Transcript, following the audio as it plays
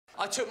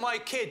I took my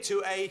kid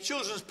to a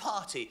children's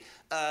party.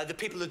 The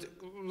people had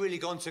really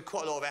gone to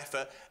quite a lot of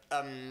effort.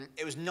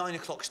 It was 9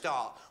 o'clock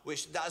start,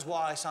 that is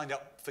why I signed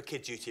up for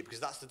kid duty, because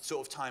that's the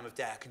sort of time of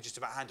day I can just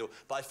about handle.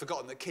 But I'd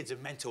forgotten that kids are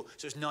mental,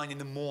 so it's 9 in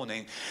the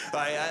morning.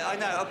 Right, I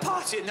know, a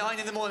party at 9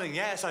 in the morning.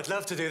 Yes, I'd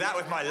love to do that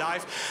with my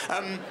life.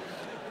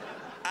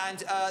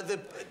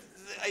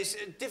 It's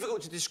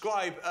difficult to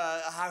describe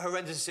how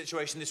horrendous a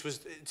situation this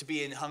was to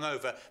be in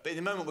hungover, but in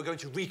the moment we're going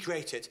to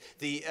recreate it.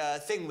 The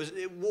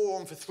it wore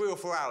on for 3 or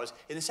 4 hours.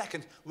 In a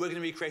second, we're going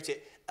to recreate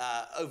it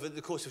over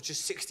the course of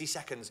just 60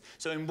 seconds.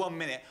 So in 1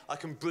 minute, I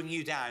can bring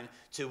you down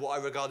to what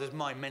I regard as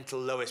my mental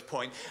lowest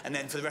point, and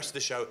then for the rest of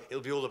the show,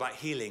 it'll be all about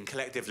healing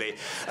collectively.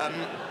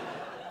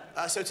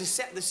 So to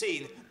set the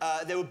scene,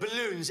 there were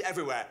balloons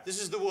everywhere.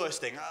 This is the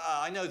worst thing.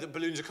 I know that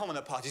balloons are common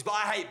at parties, but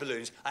I hate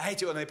balloons. I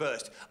hate it when they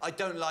burst. I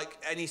don't like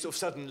any sort of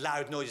sudden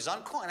loud noises.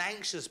 I'm quite an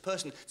anxious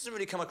person. It doesn't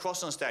really come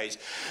across on stage.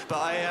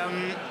 But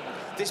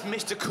this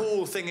Mr.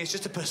 Cool thing is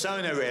just a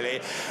persona, really.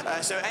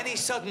 So any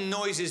sudden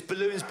noises,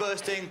 balloons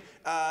bursting,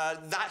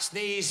 that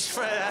sneeze...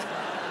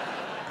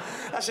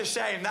 That's a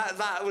shame.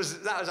 That was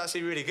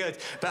actually really good.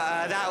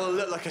 But that will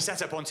look like a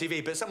setup on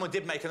TV. But someone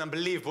did make an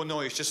unbelievable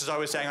noise, just as I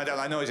was saying I don't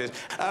like noises.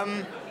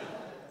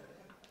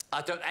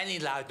 I don't any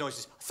loud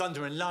noises.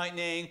 Thunder and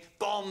lightning,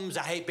 bombs.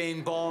 I hate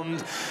being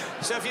bombed.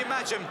 So if you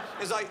imagine,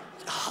 there's like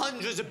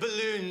hundreds of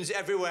balloons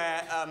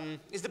everywhere.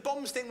 Is the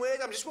bombs thing weird?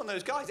 I'm just one of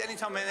those guys.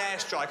 Anytime I'm in an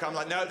airstrike, I'm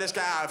like, no, let's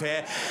get out of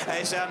here.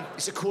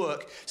 It's a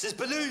quirk. So there's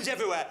balloons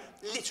everywhere,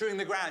 littering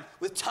the ground,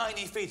 with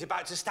tiny feet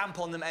about to stamp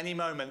on them any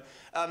moment.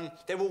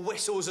 There were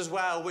whistles as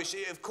well, which,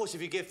 of course,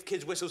 if you give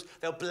kids whistles,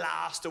 they'll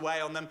blast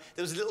away on them.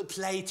 There was a little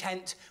play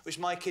tent, which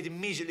my kid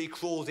immediately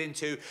crawled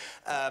into,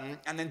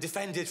 and then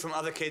defended from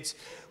other kids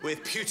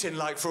with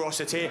Putin-like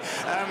ferocity.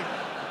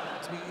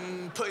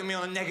 Putting me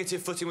on a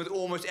negative footing with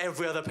almost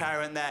every other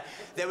parent there.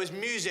 There was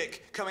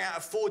music coming out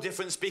of 4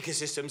 different speaker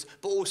systems,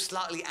 but all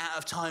slightly out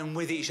of time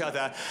with each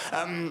other.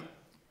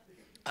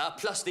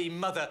 Plus the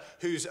mother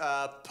whose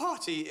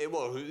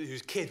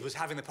whose kid was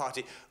having the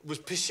party was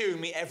pursuing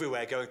me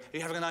everywhere, going, are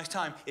you having a nice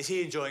time? Is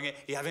he enjoying it?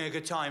 Are you having a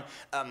good time?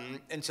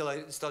 Until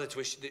I started to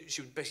wish that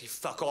she would basically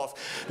fuck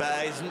off.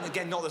 But it's,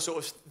 again, not the sort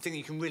of thing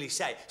you can really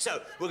say.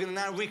 So we're going to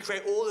now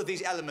recreate all of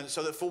these elements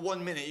so that for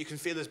 1 minute you can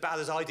feel as bad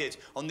as I did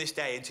on this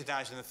day in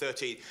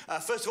 2013.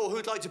 First of all,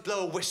 who'd like to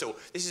blow a whistle?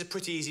 This is a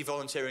pretty easy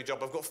volunteering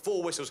job. I've got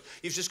 4 whistles.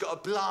 You've just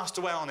got to blast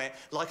away on it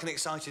like an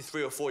excited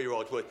 3 or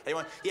 4-year-old would.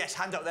 Anyone? Yes,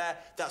 hand up there.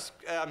 That's...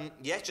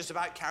 yes, just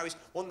about carries.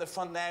 One at the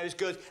front there is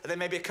good. And then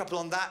maybe a couple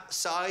on that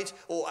side.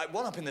 Or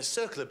one up in the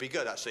circle would be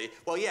good, actually.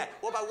 Well, yeah.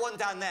 What about one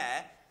down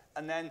there?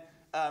 And then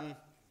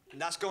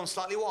that's gone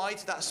slightly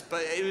wide.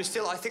 But it was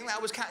still, I think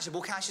that was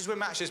catchable. Catches win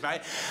matches,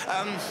 mate.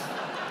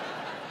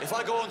 If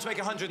I go on to make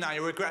 100 now,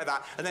 you'll regret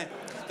that. And then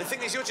the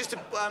thing is, you're just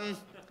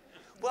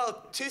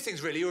well, 2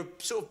 things, really. You're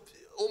sort of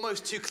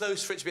almost too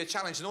close for it to be a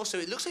challenge. And also,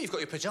 it looks like you've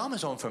got your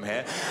pyjamas on from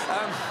here.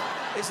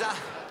 Is that...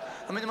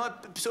 I mean, am I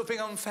sort of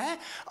being unfair?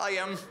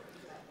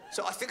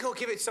 So I think I'll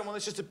give it to someone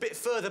that's just a bit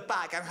further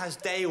back and has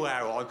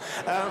daywear on.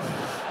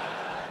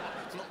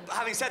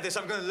 Having said this,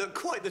 I'm going to look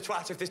quite the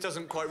twat if this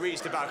doesn't quite reach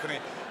the balcony,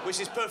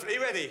 which is perfectly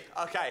ready.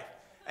 OK.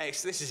 Hey,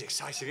 so this is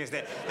exciting, isn't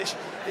it?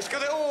 It's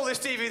got it all, this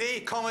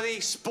DVD, comedy,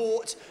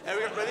 sport. There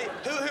we go, ready?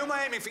 Who am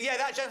I aiming for? Yeah,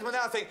 that gentleman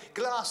there, I think.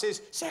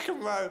 Glasses,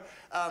 second row.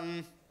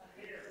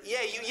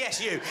 Yeah, you,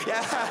 yes, you.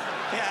 Yeah,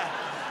 yeah.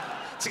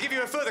 To give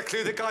you a further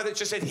clue, the guy that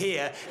just said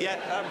here.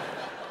 Yeah,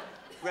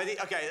 ready?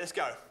 OK, let's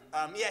go.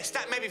 Yeah,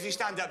 maybe if you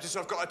stand up just so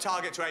I've got a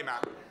target to aim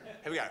at.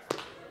 Here we go.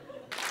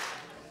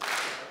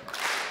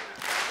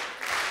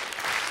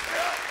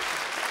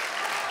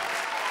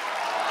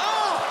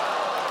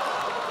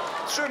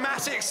 Oh!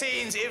 Dramatic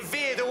scenes, it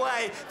veered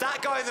away.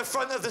 That guy in the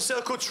front of the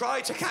circle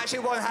tried to catch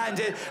it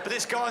one-handed, but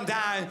it's gone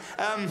down.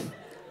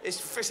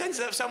 It's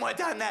ended up somewhere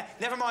down there.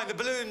 Never mind, the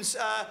balloons...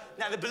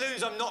 now, the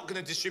balloons I'm not going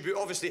to distribute,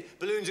 obviously.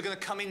 Balloons are going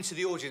to come into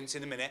the audience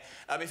in a minute.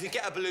 If you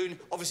get a balloon,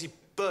 obviously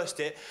burst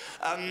it.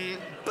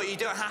 But you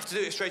don't have to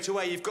do it straight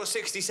away. You've got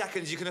 60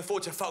 seconds. You can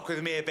afford to fuck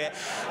with me a bit.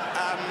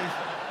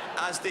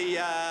 As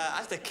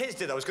the kids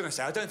did, I was going to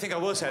say. I don't think I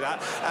will say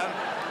that.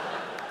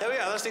 There we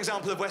go. That's an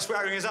example of where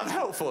swearing is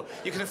unhelpful.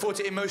 You can afford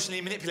to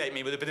emotionally manipulate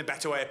me, would have been a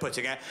better way of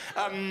putting it.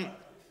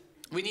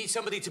 We need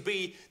somebody to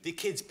be the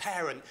kid's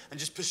parent and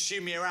just pursue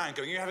me around,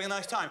 going, you're having a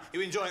nice time?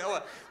 You're enjoying it?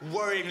 Oh,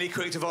 worryingly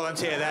quick to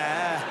volunteer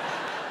there.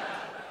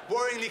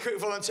 Worryingly quick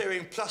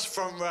volunteering plus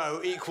front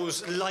row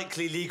equals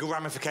likely legal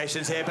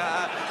ramifications here,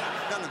 but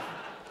none.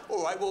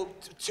 All right, well,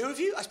 2 of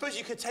you? I suppose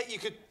you could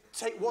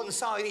take one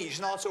side each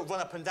and I'll sort of run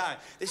up and down.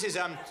 This is,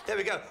 there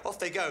we go, off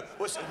they go.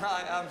 What's,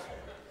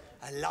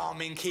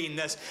 alarming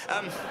keenness.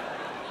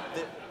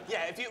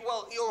 Yeah, if you,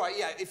 well, you're right,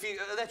 yeah, if you,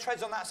 there are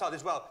treads on that side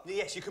as well.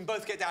 Yes, you can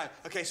both get down.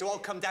 OK, so I'll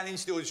come down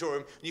into the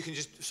auditorium and you can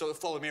just sort of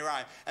follow me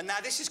around. And now,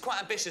 this is quite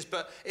ambitious,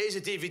 but it is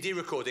a DVD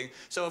recording,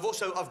 so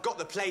I've got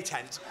the play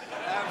tent.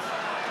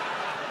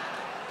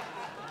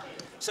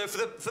 So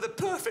for the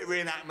perfect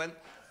reenactment,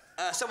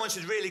 someone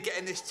should really get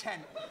in this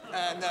tent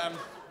and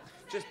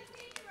just...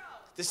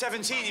 The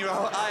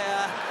 17-year-old,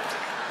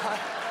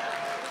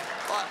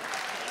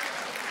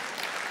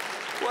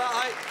 Well,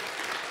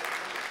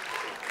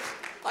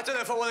 I don't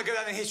know if I want to go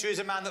down in history as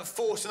a man that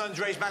forced an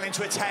underage man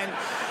into a tent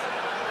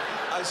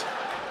as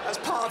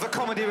part of a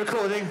comedy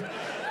recording.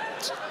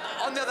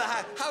 On the other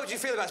hand, how would you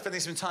feel about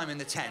spending some time in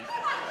the tent?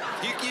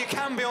 You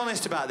can be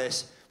honest about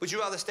this. Would you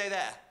rather stay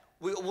there?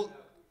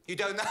 You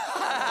don't know?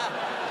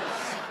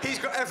 He's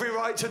got every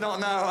right to not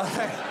know.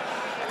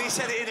 And he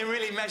said it in a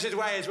really measured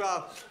way as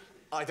well.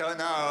 I don't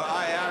know.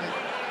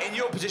 In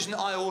your position,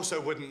 I also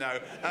wouldn't know.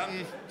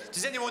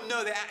 Does anyone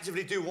know they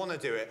actively do want to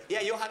do it?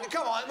 Yeah, your hand.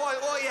 Come on.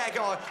 Well, yeah,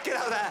 go on. Get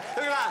out there.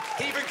 Look at that.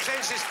 He even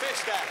clenched his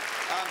fist there.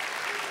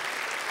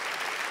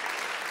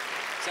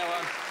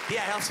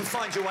 Yeah, you have to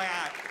find your way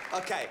out.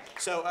 Okay,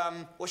 so,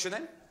 what's your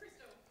name?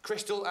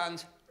 Crystal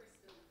and...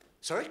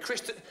 Sorry?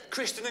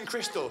 Kristen and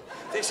Crystal.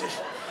 This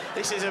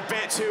is a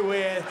bit too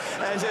weird.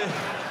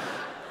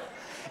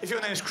 If your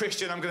name's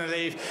Christian, I'm going to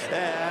leave.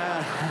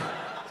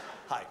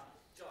 Hi.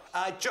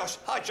 Josh.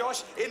 Hi,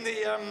 Josh. In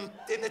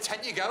the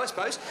tent you go, I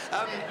suppose.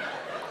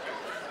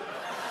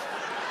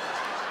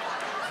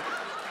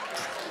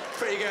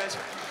 Pretty good.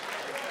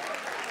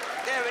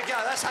 There we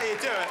go. That's how you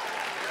do it.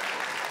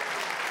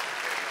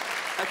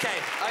 Okay.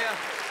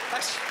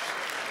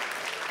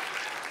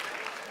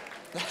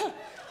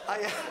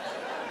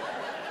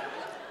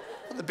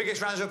 The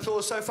biggest rounds of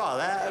applause so far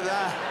there.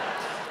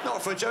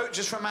 Not for a joke,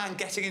 just for a man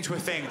getting into a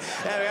thing.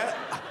 There we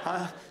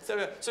go.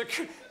 So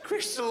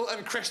Crystal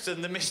and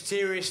Kristen, the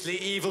mysteriously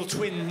evil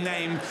twin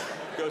name,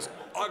 goes,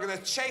 are going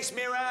to chase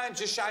me around,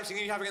 just shouting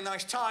and having a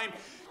nice time.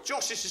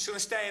 Josh is just going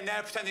to stay in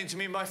there pretending to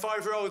be my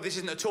 5-year-old. This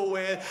isn't at all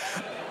weird.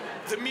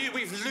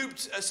 We've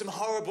looped some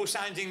horrible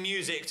sounding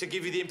music to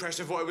give you the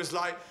impression of what it was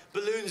like.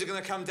 Balloons are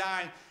going to come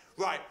down.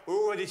 Right, we're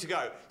all ready to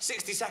go.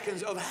 60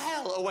 seconds of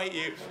hell await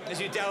you as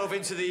you delve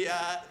into the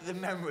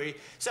memory.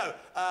 So,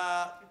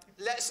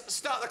 let's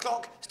start the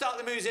clock, start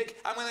the music.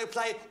 I'm going to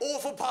play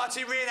awful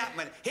party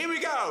reenactment. Here we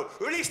go.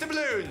 Release the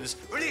balloons.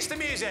 Release the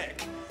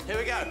music. Here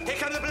we go. Here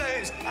come the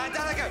balloons. And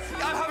down I go.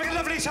 I'm having a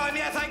lovely time.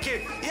 Yeah, thank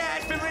you. Yeah,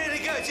 it's been really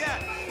good.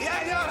 Yeah.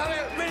 Yeah, no, I'm having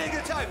a really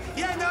good time.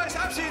 Yeah, no, it's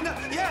absolutely no.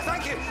 Yeah,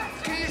 thank you.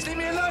 Can you just leave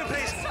me alone,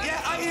 please?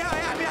 Yeah, I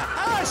am. Yeah.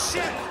 Oh,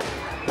 shit.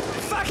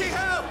 Fucking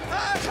hell!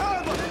 Oh, it's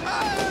horrible!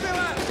 Oh,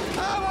 everywhere!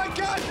 Oh, my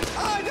God!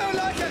 Oh, I don't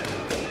like it!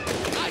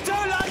 I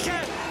don't like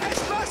it! It's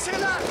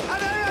muscular! And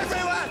they're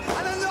everywhere!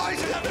 And the noise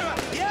is everywhere!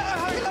 Yeah,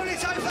 I'm having a lovely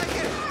time, thank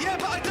you! Yeah,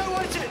 but I don't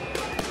want it!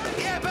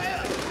 Yeah, but...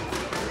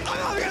 I'm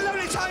having a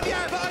lovely time,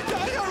 yeah, but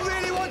I don't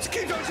really want to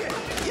keep going to it!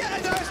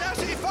 Yeah, no, it's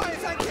absolutely fine,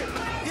 thank you!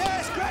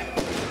 Yeah, it's great!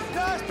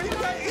 No, it's been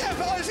great! Yeah,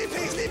 but honestly,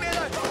 please leave me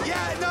alone!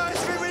 Yeah, no,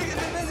 it's been really good!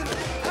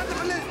 And the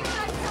balloons...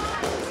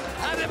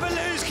 And the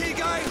balloons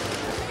keep going!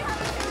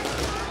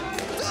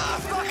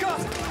 Fuck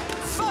off!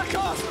 Fuck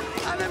off!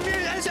 And the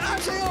music is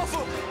absolutely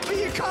awful, but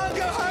you can't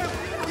go home.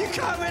 You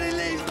can't really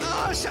leave.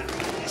 Oh, shut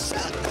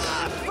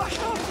fuck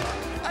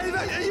off! And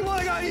you want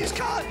to go, you just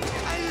can't.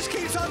 And it just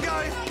keeps on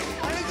going.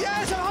 And then,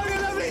 yes, I'm having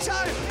a lovely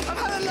time. I've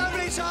had a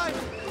lovely time.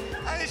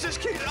 And it just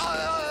keeps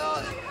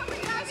on.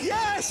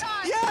 Yes!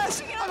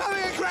 Yes! I'm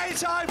having a great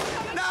time.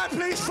 Now,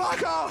 please,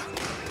 fuck off.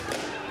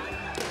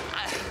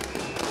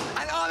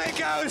 And on it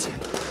goes.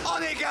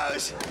 On it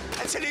goes.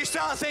 Until you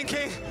start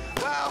thinking,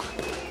 well...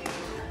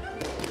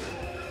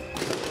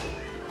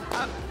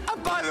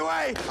 and by the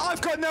way,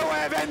 I've got no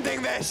way of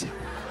ending this.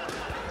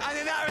 And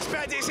in that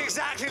respect, it's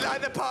exactly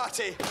like the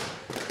party.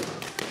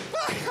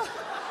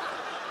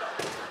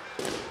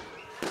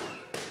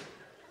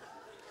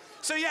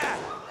 So yeah.